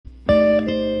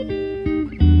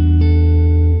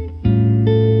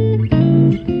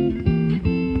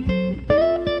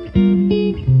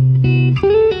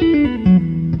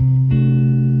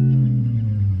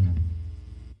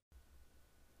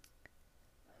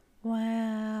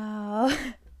Wow.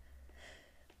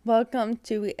 Welcome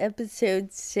to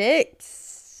episode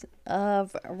 6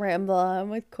 of Ramble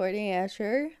On with Courtney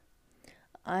Asher.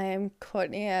 I am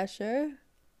Courtney Asher.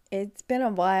 It's been a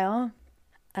while.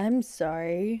 I'm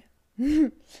sorry.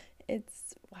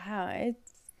 It's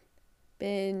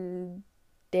been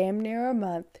damn near a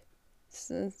month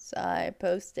since I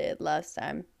posted last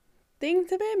time. Things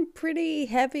have been pretty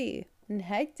heavy and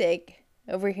hectic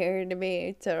over here, to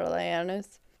be totally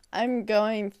honest. I'm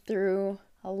going through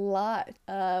a lot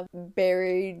of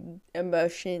buried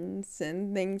emotions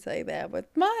and things like that with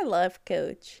my life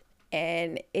coach.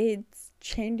 And it's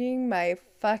changing my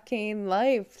fucking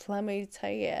life, let me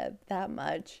tell you that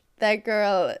much. That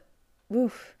girl,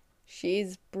 oof,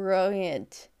 she's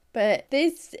brilliant. But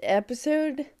this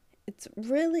episode, it's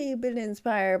really been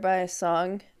inspired by a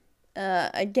song.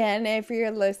 Again, if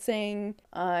you're listening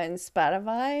on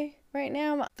Spotify right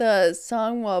now, the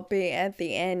song will be at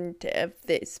the end of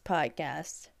this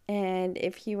podcast. And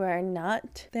if you are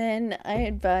not, then I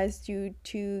advise you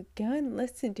to go and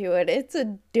listen to it. It's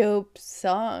a dope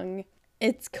song.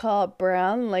 It's called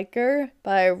Brown Liquor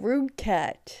by Rude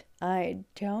Cat. I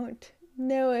don't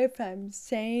know if I'm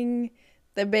saying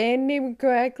the band name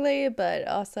correctly, but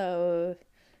also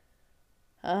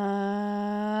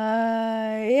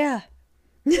yeah.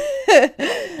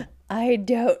 I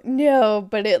don't know,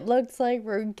 but it looks like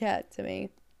Rude Cat to me.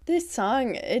 This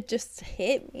song, it just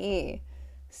hit me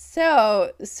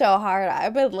so hard.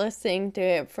 I've been listening to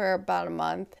it for about a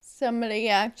month. Somebody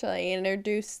actually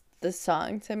introduced the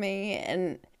song to me,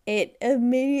 and it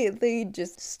immediately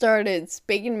just started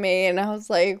speaking to me, and I was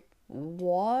like,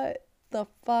 what the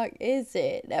fuck is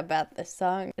it about the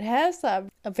song? It has a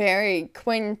very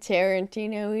Quentin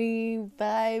Tarantino-y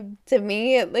vibe, to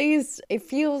me at least. It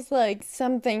feels like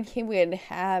something he would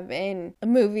have in a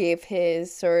movie of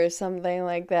his or something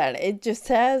like that. It just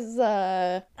has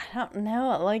I don't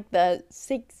know, like the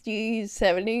 60s,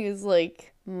 70s, like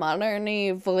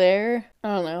modern-y flair. I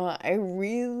don't know, I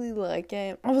really like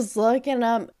it. I was looking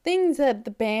up things that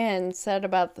the band said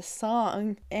about the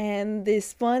song, and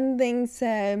this one thing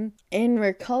said, in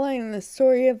recalling the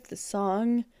story of the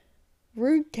song,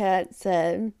 Rude Cat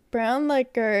said, Brown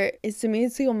Liquor is a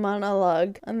musical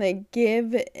monologue on the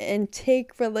give and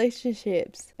take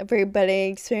relationships everybody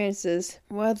experiences,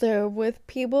 whether with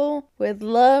people, with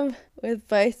love, with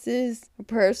vices, or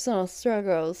personal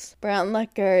struggles. Brown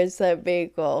Liquor is that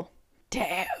vehicle.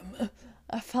 Damn,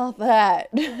 I felt that.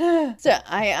 So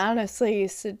I honestly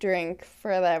used to drink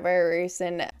for that very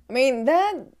reason. I mean,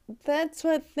 that's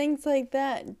what things like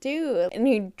that do.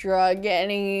 Any drug,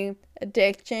 any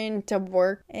addiction to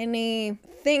work,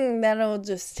 anything that'll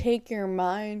just take your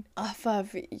mind off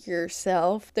of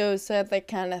yourself. Those are the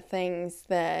kind of things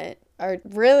that are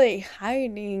really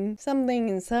hiding something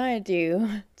inside you,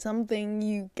 something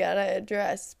you gotta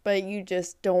address, but you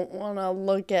just don't want to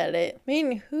look at it. I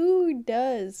mean, who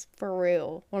does for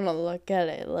real want to look at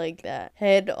it like that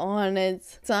head on?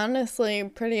 It's honestly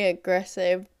pretty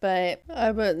aggressive, but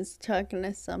I was talking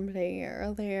to somebody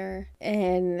earlier,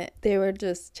 and they were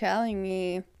just telling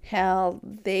me how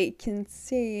they can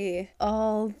see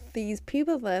all these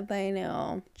people that they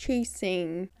know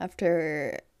chasing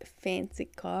after fancy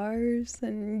cars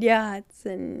and yachts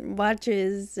and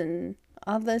watches and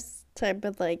all this type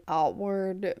of like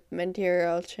outward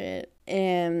material shit,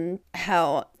 and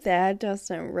how that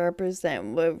doesn't represent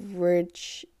what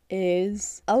rich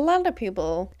is. A lot of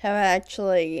people have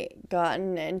actually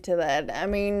gotten into that. I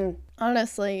mean,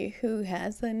 honestly, who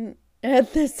hasn't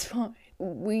at this point?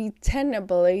 We tend to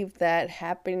believe that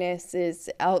happiness is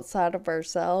outside of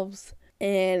ourselves,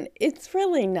 and it's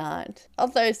really not. All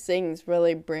those things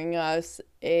really bring us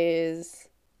is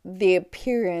the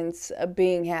appearance of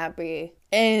being happy.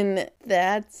 And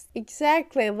that's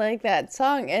exactly like that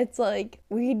song. It's like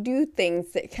we do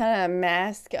things that kind of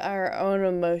mask our own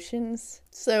emotions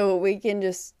so we can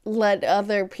just let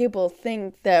other people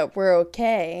think that we're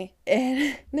okay.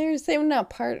 And there's even a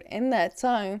part in that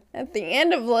song at the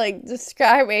end of like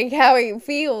describing how he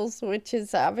feels, which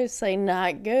is obviously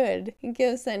not good. He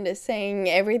goes into saying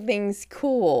everything's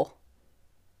cool.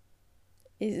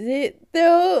 Is it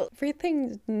though?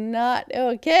 Everything's not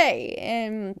okay,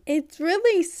 and it's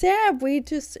really sad.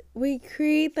 We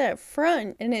create that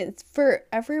front, and it's for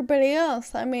everybody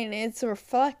else. I mean, it's a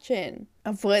reflection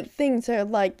of what things are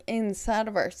like inside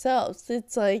of ourselves.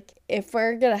 It's like if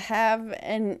we're gonna have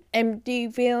an empty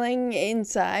feeling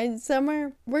inside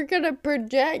somewhere, we're gonna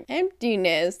project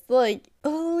emptiness. Like,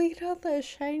 oh, look at all the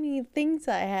shiny things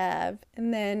I have.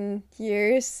 And then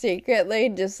you're secretly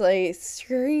just like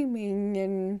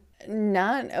screaming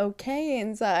not okay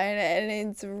inside, and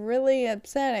it's really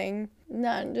upsetting.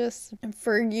 Not just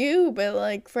for you, but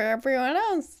like for everyone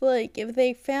else. Like, if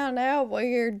they found out what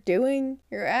you're doing,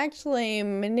 you're actually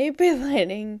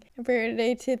manipulating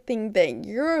everybody to think that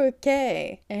you're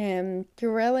okay, and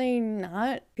you're really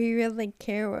not. Do you really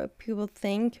care what people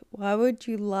think? Why would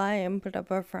you lie and put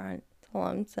up a front? That's all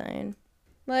I'm saying.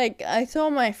 Like, I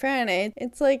told my friend,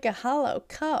 it's like a hollow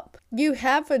cup. You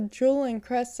have a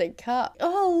jewel-encrusted cup.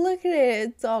 Oh, look at it.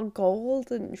 It's all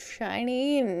gold and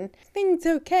shiny and everything's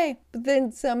okay. But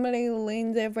then somebody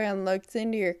leans over and looks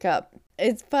into your cup.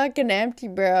 It's fucking empty,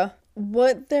 bro.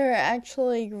 What they're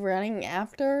actually running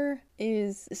after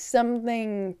is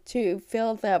something to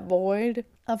fill that void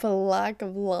of a lack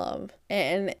of love.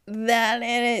 And that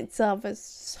in itself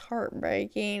is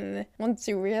heartbreaking once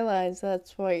you realize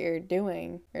that's what you're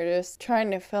doing. You're just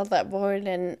trying to fill that void,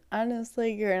 and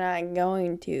honestly, you're not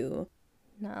going to.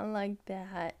 Not like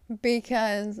that.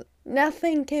 Because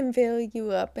nothing can fill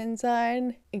you up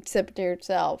inside except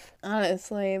yourself.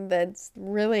 Honestly, that's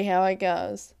really how it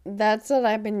goes. That's what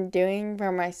I've been doing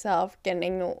for myself,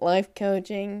 getting life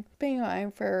coaching. Been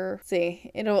on for,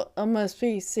 it'll almost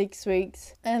be 6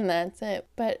 weeks, and that's it.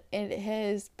 But it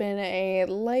has been a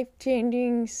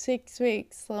life-changing 6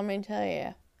 weeks, let me tell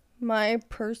you. My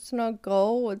personal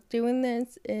goal with doing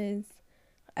this is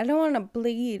I don't want to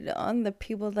bleed on the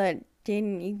people that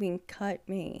didn't even cut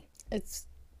me. It's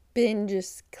been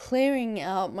just clearing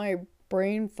out my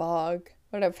brain fog.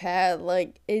 What I've had,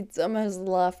 like, it's almost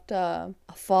left a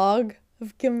fog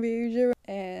of confusion,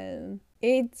 and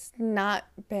it's not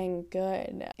been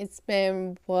good. It's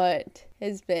been what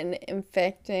has been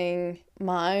infecting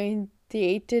my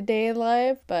day-to-day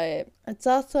life, but it's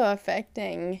also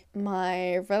affecting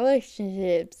my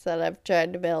relationships that I've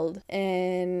tried to build.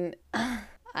 And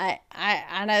I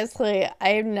honestly, I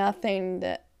have nothing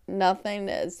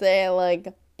to say. Like,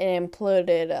 it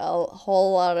imploded a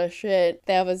whole lot of shit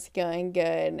that was going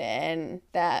good, and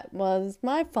that was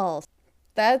my fault.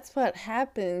 That's what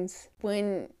happens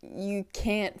when you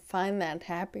can't find that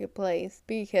happy place,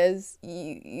 because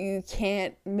you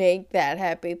can't make that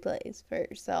happy place for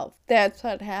yourself. That's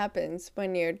what happens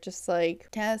when you're just like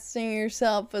casting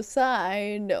yourself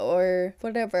aside or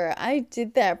whatever. I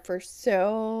did that for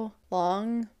so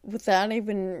long without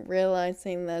even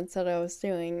realizing that's what I was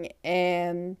doing,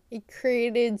 and it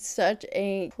created such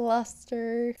a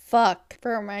cluster fuck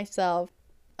for myself.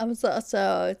 I was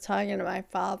also talking to my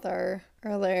father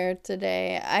earlier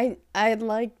today. I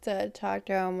like to talk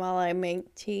to him while I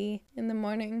make tea in the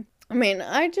morning. I mean,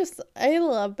 I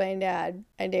love my dad.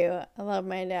 I do. I love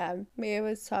my dad. We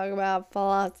always talk about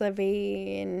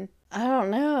philosophy and I don't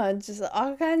know, just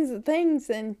all kinds of things.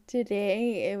 And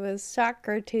today it was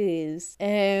Socrates.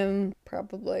 And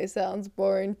probably sounds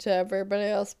boring to everybody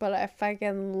else, but I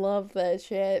fucking love that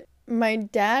shit. My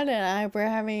dad and I were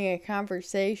having a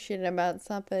conversation about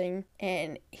something,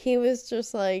 and he was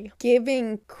just like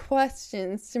giving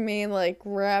questions to me, like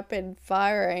rapid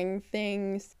firing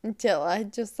things, until I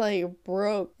just like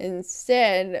broke and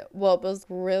said what was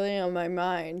really on my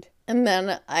mind. And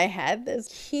then I had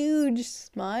this huge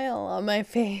smile on my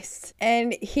face,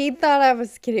 and he thought I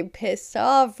was getting pissed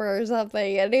off or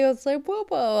something, and he was like, whoa,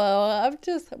 we're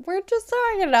just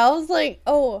talking. I was like,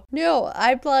 oh, no,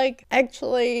 I'm like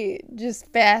actually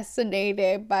just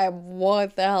fascinated by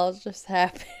what the hell just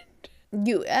happened.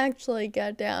 You actually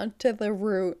got down to the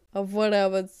root of what I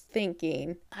was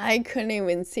thinking. I couldn't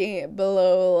even see it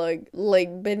below,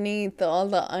 like beneath all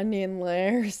the onion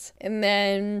layers. And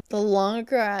then the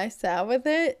longer I sat with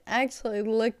it, I actually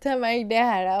looked at my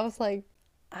dad. I was like,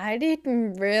 I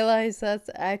didn't realize that's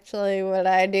actually what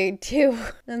I do too.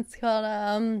 It's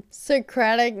called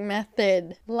Socratic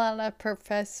method. A lot of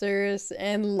professors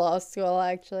in law school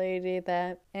actually do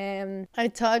that. And I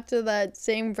talked to that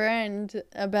same friend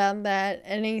about that,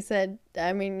 and he said,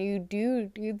 I mean, you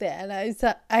do that. I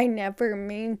said, I never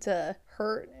mean to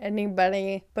hurt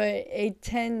anybody, but it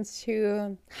tends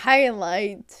to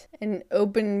highlight an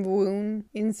open wound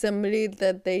in somebody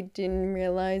that they didn't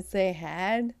realize they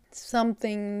had.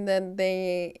 Something that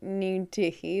they need to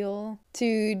heal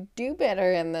to do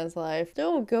better in this life.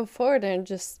 Don't go forward and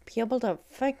just be able to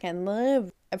fucking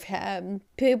live. I've had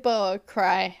people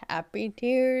cry happy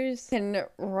tears and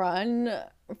run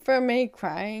from me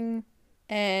crying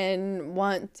and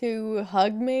want to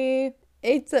hug me.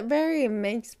 It's a very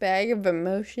mixed bag of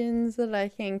emotions that I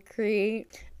can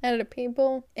create out of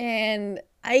people. And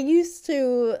I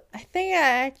think I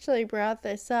actually brought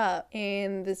this up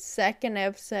in the second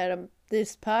episode of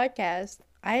this podcast.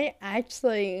 I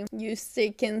actually used to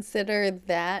consider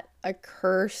that a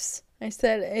curse. I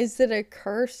said, is it a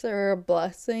curse or a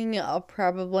blessing? I'll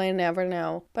probably never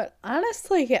know. But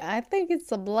honestly, I think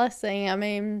it's a blessing. I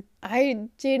mean, I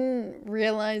didn't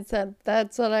realize that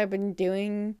that's what I've been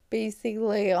doing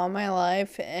basically all my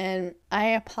life. And I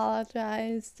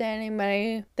apologize to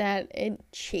anybody that it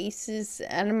chases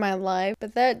out of my life.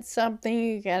 But that's something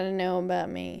you gotta know about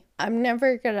me. I'm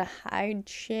never gonna hide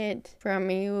shit from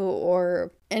you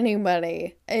or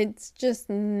anybody. It's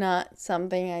just not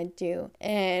something I do.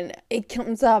 And it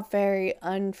comes off very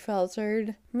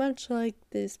unfiltered, much like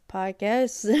this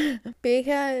podcast,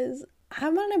 because I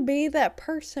want to be that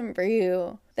person for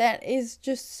you that is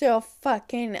just so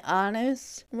fucking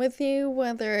honest with you,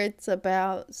 whether it's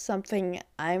about something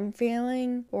I'm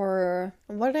feeling or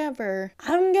whatever.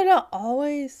 I'm gonna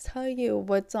always tell you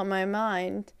what's on my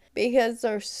mind. Because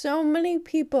there's so many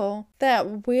people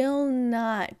that will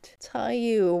not tell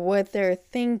you what they're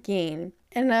thinking.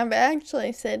 And I've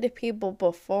actually said to people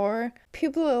before,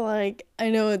 people are like, I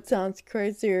know it sounds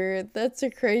crazy, or that's a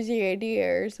crazy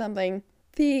idea or something.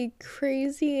 The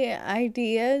crazy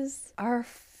ideas are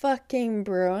fucking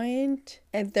brilliant,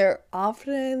 and they're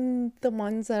often the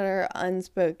ones that are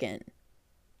unspoken.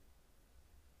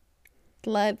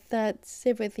 Let that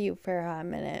sit with you for a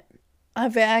minute.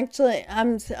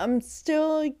 I'm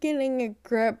still getting a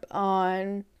grip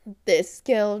on this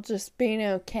skill, just being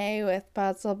okay with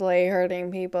possibly hurting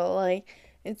people. Like,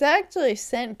 it's actually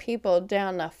sent people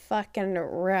down a fucking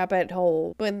rabbit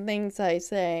hole with things I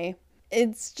say.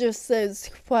 It's just those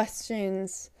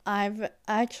questions. I've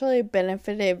actually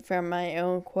benefited from my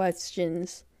own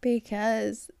questions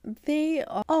because they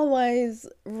are always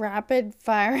rapid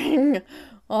firing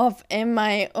off in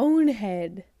my own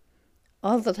head.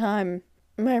 All the time.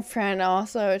 My friend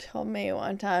also told me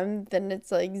one time that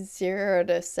it's like 0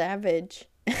 to savage.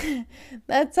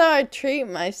 That's how I treat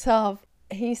myself.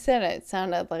 He said it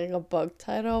sounded like a book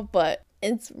title, but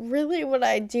it's really what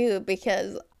I do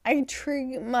because I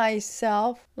treat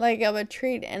myself like I would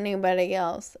treat anybody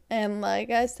else. And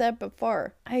like I said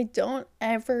before, I don't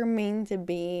ever mean to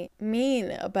be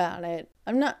mean about it.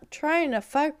 I'm not trying to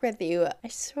fuck with you, I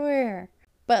swear.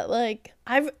 But, like,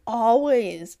 I've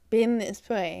always been this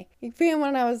way. Even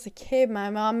when I was a kid, my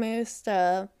mom used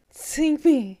to see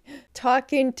me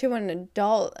talking to an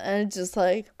adult and just,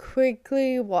 like,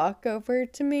 quickly walk over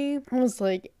to me. I was,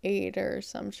 like, 8 or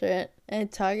some shit.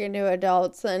 And talking to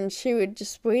adults, and she would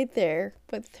just wait there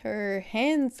with her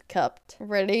hands cupped,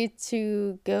 ready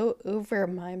to go over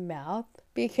my mouth.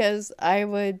 Because I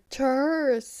would, to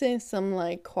her, say some,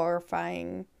 like,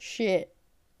 horrifying shit.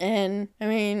 And, I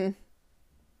mean...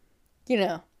 you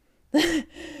know,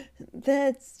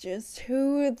 that's just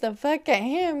who the fuck I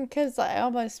am because I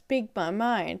almost speak my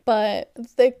mind. But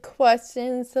the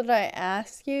questions that I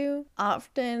ask you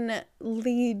often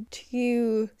lead to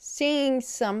you seeing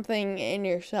something in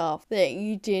yourself that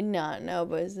you did not know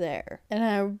was there. And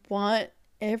I want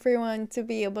everyone to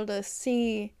be able to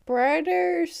see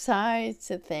brighter sides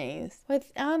to things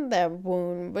without that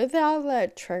wound, without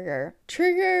that trigger.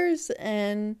 Triggers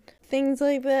and things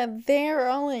like that, they're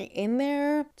only in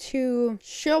there to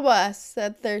show us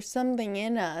that there's something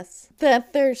in us,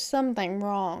 that there's something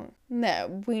wrong,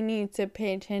 that we need to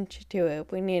pay attention to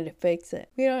it, we need to fix it.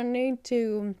 We don't need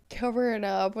to cover it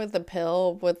up with a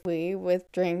pill, with weed, with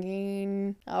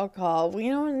drinking, alcohol. We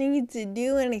don't need to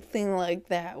do anything like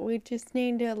that. We just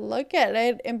need to look at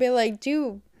it and be like,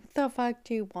 dude, what the fuck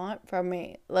do you want from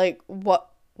me? Like, why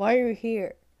are you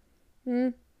here?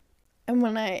 And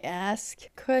when I ask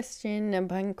question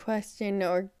upon question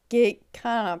or get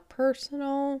kind of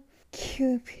personal,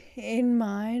 keep in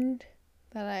mind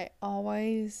that I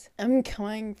always am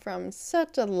coming from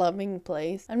such a loving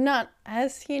place. I'm not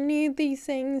asking you these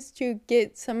things to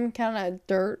get some kind of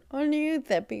dirt on you.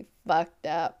 That'd be fucked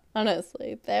up.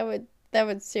 Honestly, that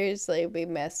would seriously be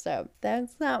messed up.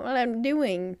 That's not what I'm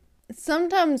doing.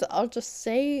 Sometimes I'll just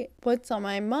say what's on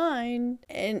my mind,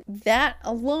 and that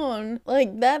alone,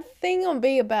 like, that thing will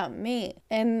be about me,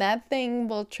 and that thing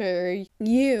will trigger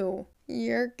you.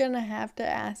 You're gonna have to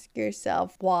ask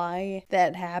yourself why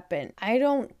that happened. I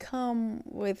don't come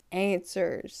with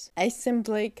answers. I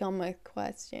simply come with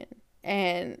questions.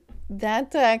 And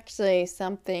that's actually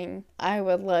something I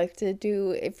would like to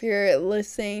do. If you're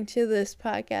listening to this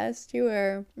podcast, you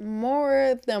are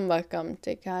more than welcome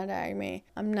to contact me.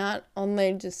 I'm not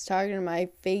only just talking to my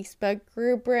Facebook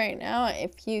group right now.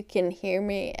 If you can hear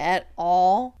me at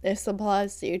all, this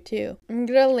applies to you too. I'm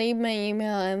gonna leave my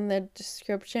email in the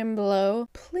description below.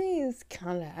 Please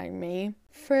contact me.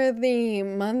 For the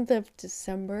month of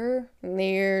December, the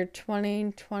year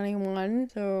 2021,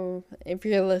 so if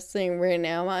you're listening right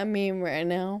now, I mean right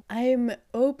now, I'm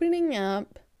opening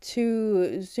up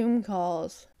to Zoom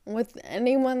calls with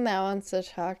anyone that wants to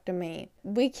talk to me.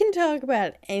 We can talk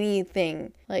about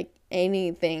anything, like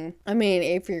anything. I mean,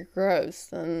 if you're gross,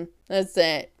 then that's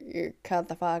it. You cut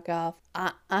the fuck off.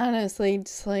 Honestly,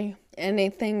 just like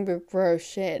anything but gross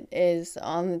shit is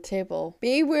on the table.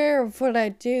 Be aware of what I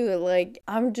do. Like,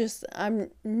 I'm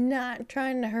not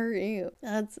trying to hurt you.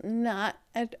 That's not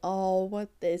at all what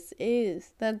this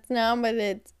is. That's not what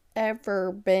it's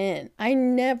ever been. I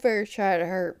never try to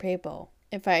hurt people.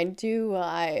 If I do,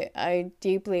 I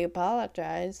deeply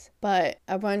apologize, but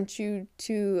I want you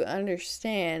to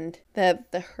understand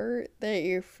that the hurt that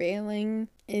you're feeling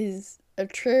is a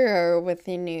trigger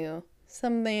within you,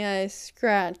 something I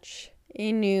scratch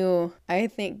in you. I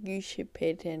think you should pay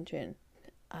attention.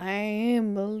 I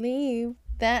believe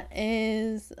that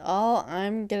is all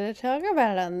I'm gonna talk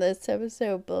about on this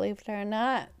episode, believe it or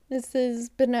not. This has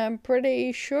been a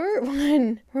pretty short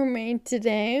one for me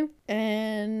today,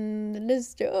 and it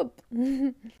is dope.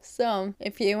 So,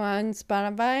 if you are on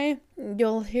Spotify,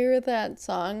 you'll hear that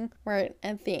song right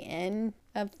at the end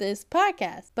of this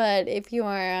podcast. But if you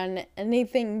are on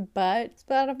anything but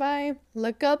Spotify,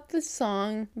 look up the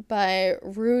song by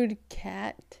Rude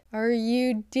Cat,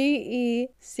 Rudecat,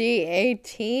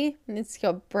 and it's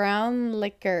called Brown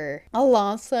Liquor. I'll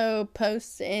also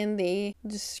post in the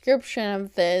description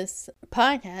of this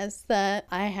podcast that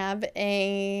I have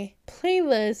a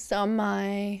playlist on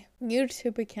my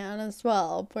YouTube account as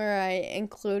well, where I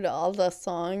include all the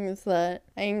songs that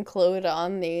I include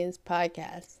on these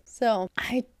podcasts. So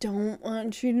I don't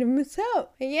want you to miss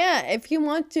out. But yeah, if you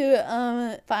want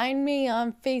to find me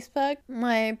on Facebook,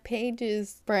 my page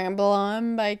is Bramble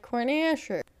On by Courtney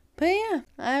Asher. But yeah,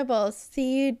 I will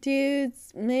see you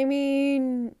dudes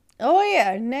maybe, oh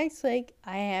yeah, next week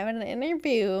I have an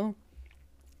interview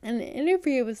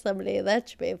with somebody. That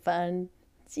should be fun.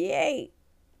 Yay!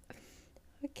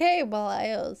 Okay, well,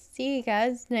 I'll see you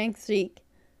guys next week.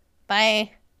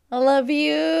 Bye. I love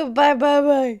you. Bye, bye,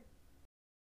 bye.